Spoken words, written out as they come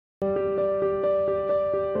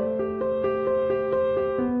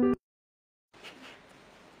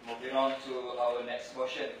next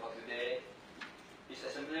motion for today is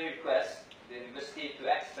assembly request the university to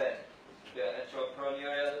expand the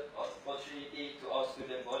entrepreneurial opportunity to all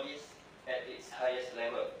student bodies at its highest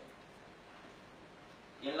level.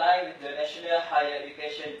 In line with the National Higher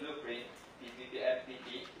Education Blueprint,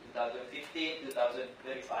 PPPMPT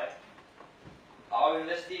 2015-2035, our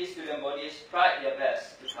university student bodies tried their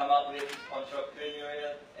best to come up with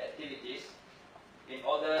entrepreneurial activities in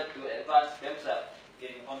order to advance themselves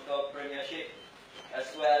in entrepreneurship as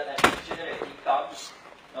well as to generate income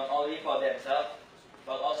not only for themselves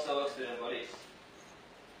but also student bodies.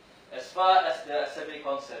 As far as the assembly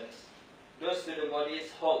concerns, those student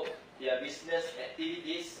bodies hold their business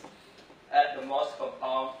activities at the mosque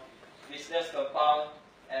compound, business compound,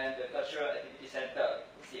 and the cultural activity center,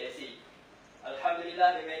 CAC.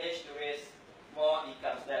 Alhamdulillah, they managed to raise more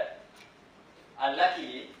incomes there.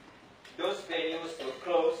 Unluckily, those venues were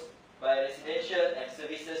closed by Residential and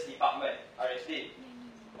Services Department, RSD,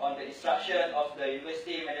 on the instruction of the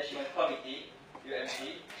University Management Committee,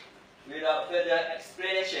 UMC, without further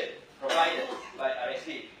explanation provided by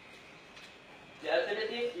RSD. The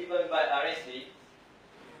alternative given by RSD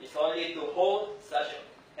is only to hold such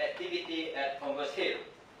activity at Converse Hill,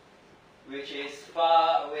 which is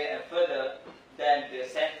far away and further than the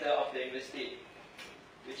center of the university,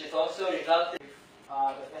 which is also resulted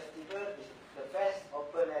the festival, the fest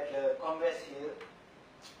open at the Converse Hill.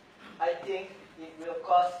 I think it will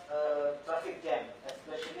cause a traffic jam,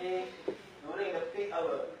 especially during the peak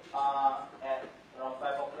hour at around 5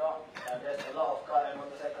 o'clock. There's a lot of car and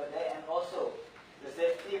motorcycle there, and also the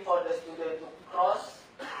safety for the student to cross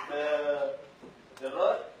the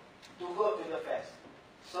road to go to the fest.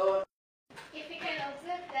 So, if we can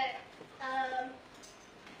observe that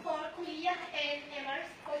for Kuliah and MRC,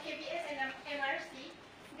 for KBS and MRC,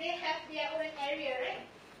 they have their own area, right?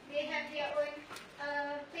 They have their own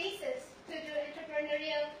places to do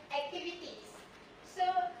entrepreneurial activities. So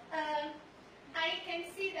I can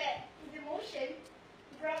see that the motion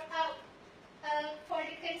brought out for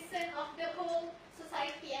the concern of the whole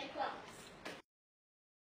society and class.